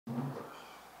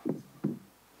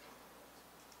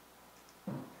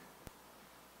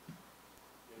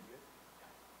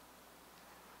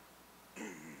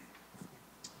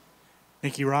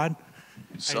Nicky Rod,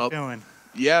 What's how you up? feeling?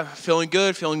 Yeah, feeling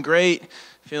good, feeling great,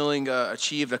 feeling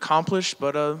achieved, accomplished,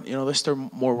 but there's still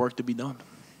more work to be done.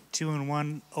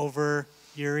 2-1 over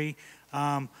Yuri.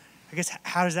 I guess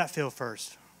how does that feel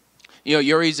first?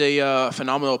 Yuri's a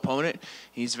phenomenal opponent.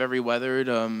 He's very weathered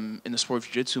in the sport of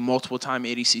jiu-jitsu, multiple-time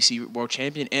ADCC world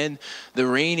champion, and the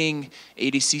reigning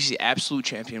ADCC absolute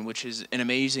champion, which is an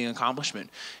amazing accomplishment.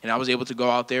 And I was able to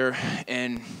go out there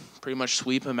and pretty much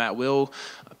sweep him at will,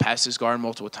 pass his guard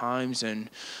multiple times, and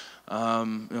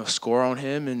score on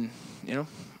him. And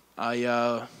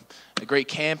a great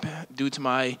camp due to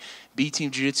my B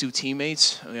Team Jiu-Jitsu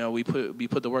teammates. We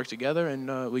put the work together,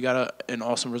 and we got an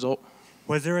awesome result.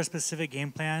 Was there a specific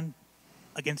game plan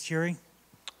against Yuri?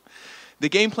 The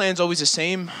game plan's always the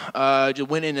same, to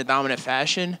win in a dominant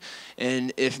fashion,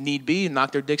 and if need be,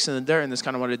 knock their dicks in the dirt, and that's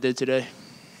kind of what I did today.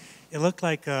 It looked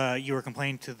like you were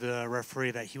complaining to the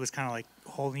referee that he was kind of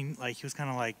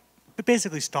like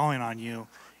basically stalling on you.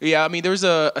 Yeah, I mean, there was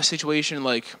a situation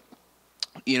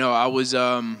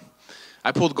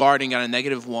I pulled guard and got a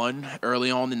 -1 early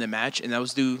on in the match, and that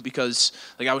was due because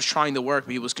I was trying to work,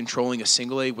 but he was controlling a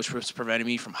single leg, which was preventing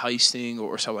me from heisting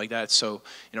or something like that. So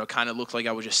it kind of looked like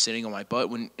I was just sitting on my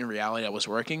butt when in reality I was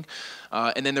working.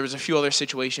 And then there was a few other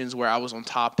situations where I was on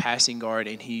top passing guard,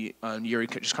 and Yuri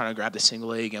just kind of grabbed the single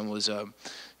leg and was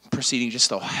proceeding just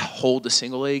to hold the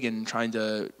single leg and trying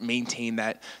to maintain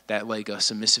that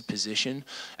submissive position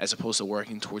as opposed to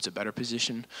working towards a better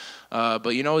position.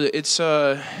 But it's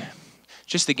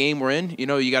just the game we're in.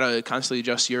 You got to constantly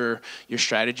adjust your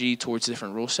strategy towards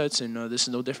different rule sets, and this is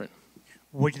no different.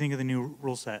 What do you think of the new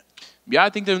rule set? Yeah, I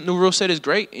think the new rule set is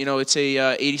great. It's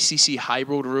a ADCC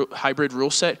hybrid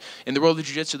rule set. In the world of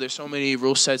jiu-jitsu, there's so many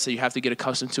rule sets that you have to get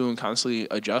accustomed to and constantly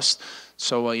adjust.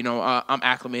 So, I'm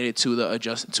acclimated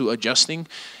to adjusting,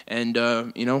 and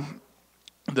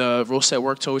the rule set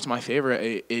worked towards my favor.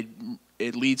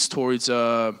 It leads towards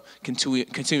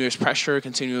continuous pressure,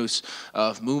 continuous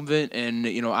movement, and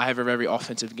I have a very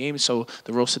offensive game, so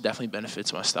the rule set definitely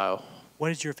benefits my style.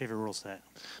 What is your favorite rule set?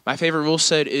 My favorite rule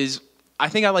set is, I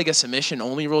think I like a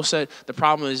submission-only rule set. The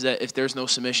problem is that if there's no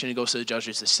submission, it goes to the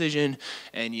judge's decision,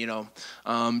 and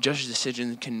judge's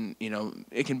decision can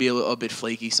it can be a bit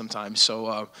flaky sometimes.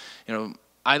 So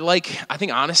I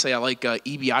think honestly I like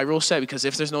EBI rule set, because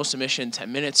if there's no submission in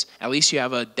 10 minutes, at least you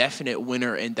have a definite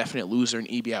winner and definite loser in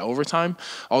EBI overtime.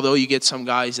 Although you get some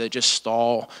guys that just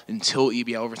stall until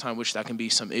EBI overtime, which that can be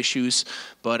some issues.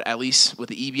 But at least with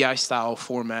the EBI style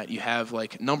format, you have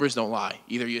numbers don't lie.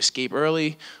 Either you escape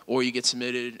early or you get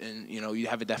submitted, and you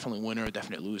have a definite winner, a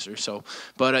definite loser. So,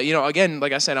 but again,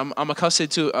 like I said, I'm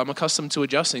accustomed to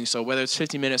adjusting. So whether it's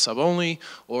 50-minute sub only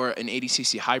or an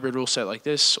ADCC hybrid rule set like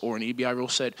this or an EBI rule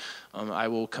set, I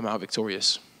will come out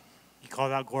victorious. You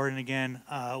called out Gordon again.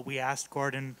 We asked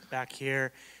Gordon back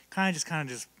here, kind of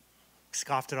just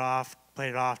scoffed it off,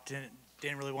 played it off,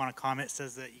 didn't really want to comment.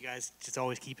 Says that you guys just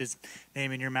always keep his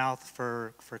name in your mouth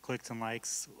for clicks and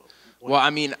likes. Well, I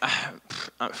mean,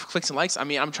 clicks and likes. I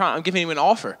mean, I'm giving him an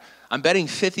offer. I'm betting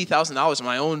 $50,000 of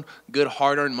my own good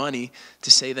hard-earned money to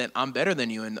say that I'm better than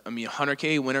you. And I mean,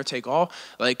 100K winner take all.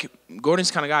 Gordon's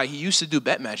kind of guy. He used to do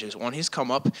bet matches. On his come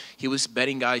up, he was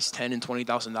betting guys $10,000 and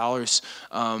 $20,000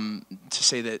 to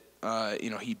say that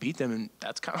he beat them, and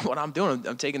that's kind of what I'm doing.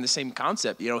 I'm taking the same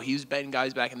concept. He was betting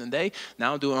guys back in the day.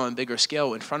 Now I'm doing it on a bigger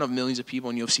scale in front of millions of people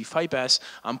in UFC Fight Pass.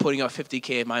 I'm putting up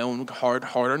 50K of my own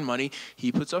hard-earned money.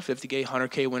 He puts up 50K,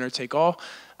 100K winner take all.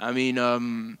 I mean,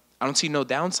 I don't see no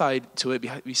downside to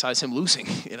it besides him losing.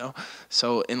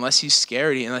 So unless he's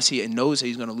scared, unless he knows that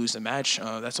he's going to lose the match,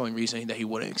 that's the only reason that he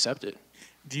wouldn't accept it.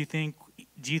 Do you think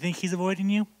he's avoiding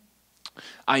you?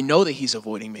 I know that he's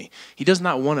avoiding me. He does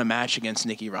not want a match against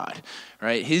Nicky Rod,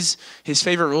 right? His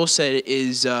favorite rule set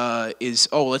is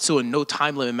let's do a no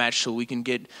time limit match so we can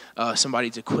get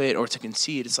somebody to quit or to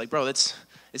concede. It's like, bro, this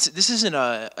isn't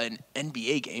an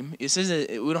NBA game.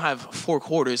 We don't have 4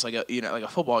 quarters like a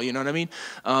football. You know what I mean?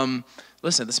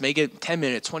 Listen, let's make it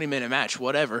 10-minute, 20-minute match,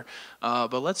 whatever.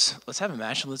 But let's have a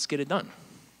match and let's get it done.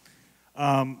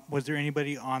 Was there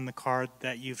anybody on the card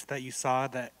that you saw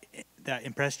that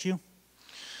impressed you?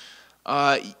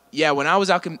 Yeah, when I was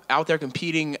out there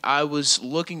competing, I was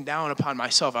looking down upon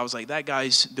myself. I was like, that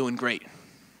guy's doing great.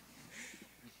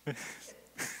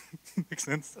 Makes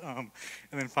sense. And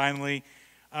then finally,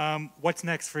 what's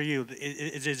next for you?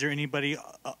 Is there anybody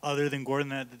other than Gordon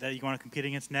that you want to compete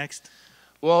against next?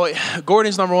 Well,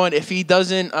 Gordon's number one. If he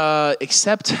doesn't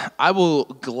accept, I will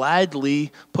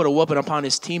gladly put a whooping upon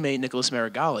his teammate, Nicholas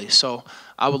Marigali. So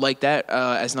I would like that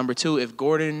as number 2. If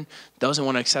Gordon doesn't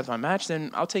want to accept my match,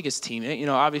 then I'll take his teammate.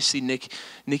 Obviously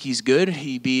Nicky's good.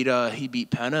 He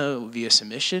beat Penna via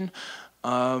submission.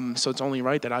 So it's only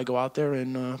right that I go out there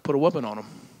and put a whooping on them.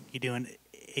 You doing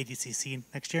ADCC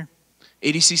next year?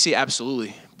 ADCC,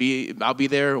 absolutely. I'll be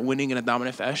there winning in a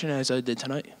dominant fashion as I did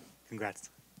tonight. Congrats.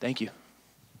 Thank you.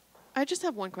 I just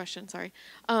have one question, sorry.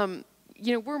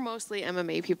 We're mostly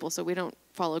MMA people, so we don't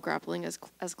follow grappling as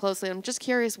closely. I'm just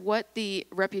curious what the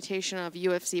reputation of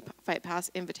UFC Fight Pass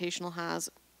Invitational has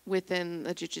within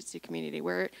the jiu-jitsu community.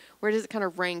 Where does it kind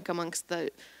of rank amongst the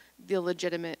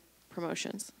legitimate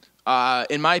promotions?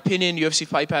 In my opinion, UFC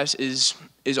Fight Pass is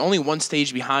only one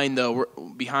stage behind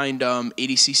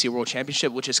ADCC World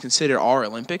Championship, which is considered our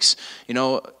Olympics.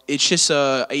 It's just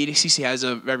ADCC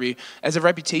has a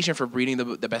reputation for breeding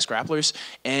the best grapplers,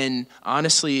 and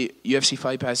honestly, UFC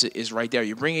Fight Pass is right there.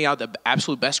 You're bringing out the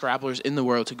absolute best grapplers in the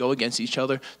world to go against each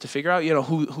other to figure out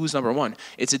who's number one.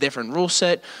 It's a different rule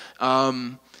set.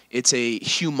 It's a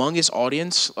humongous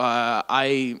audience.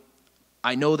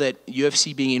 I know that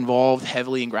UFC being involved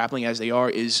heavily in grappling as they are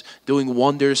is doing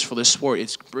wonders for the sport.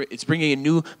 It's bringing in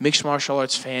new mixed martial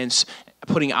arts fans,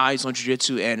 putting eyes on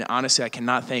jiu-jitsu, and honestly, I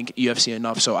cannot thank UFC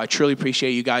enough. So I truly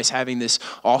appreciate you guys having this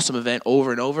awesome event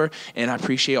over and over, and I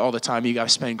appreciate all the time you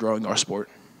guys spend growing our sport.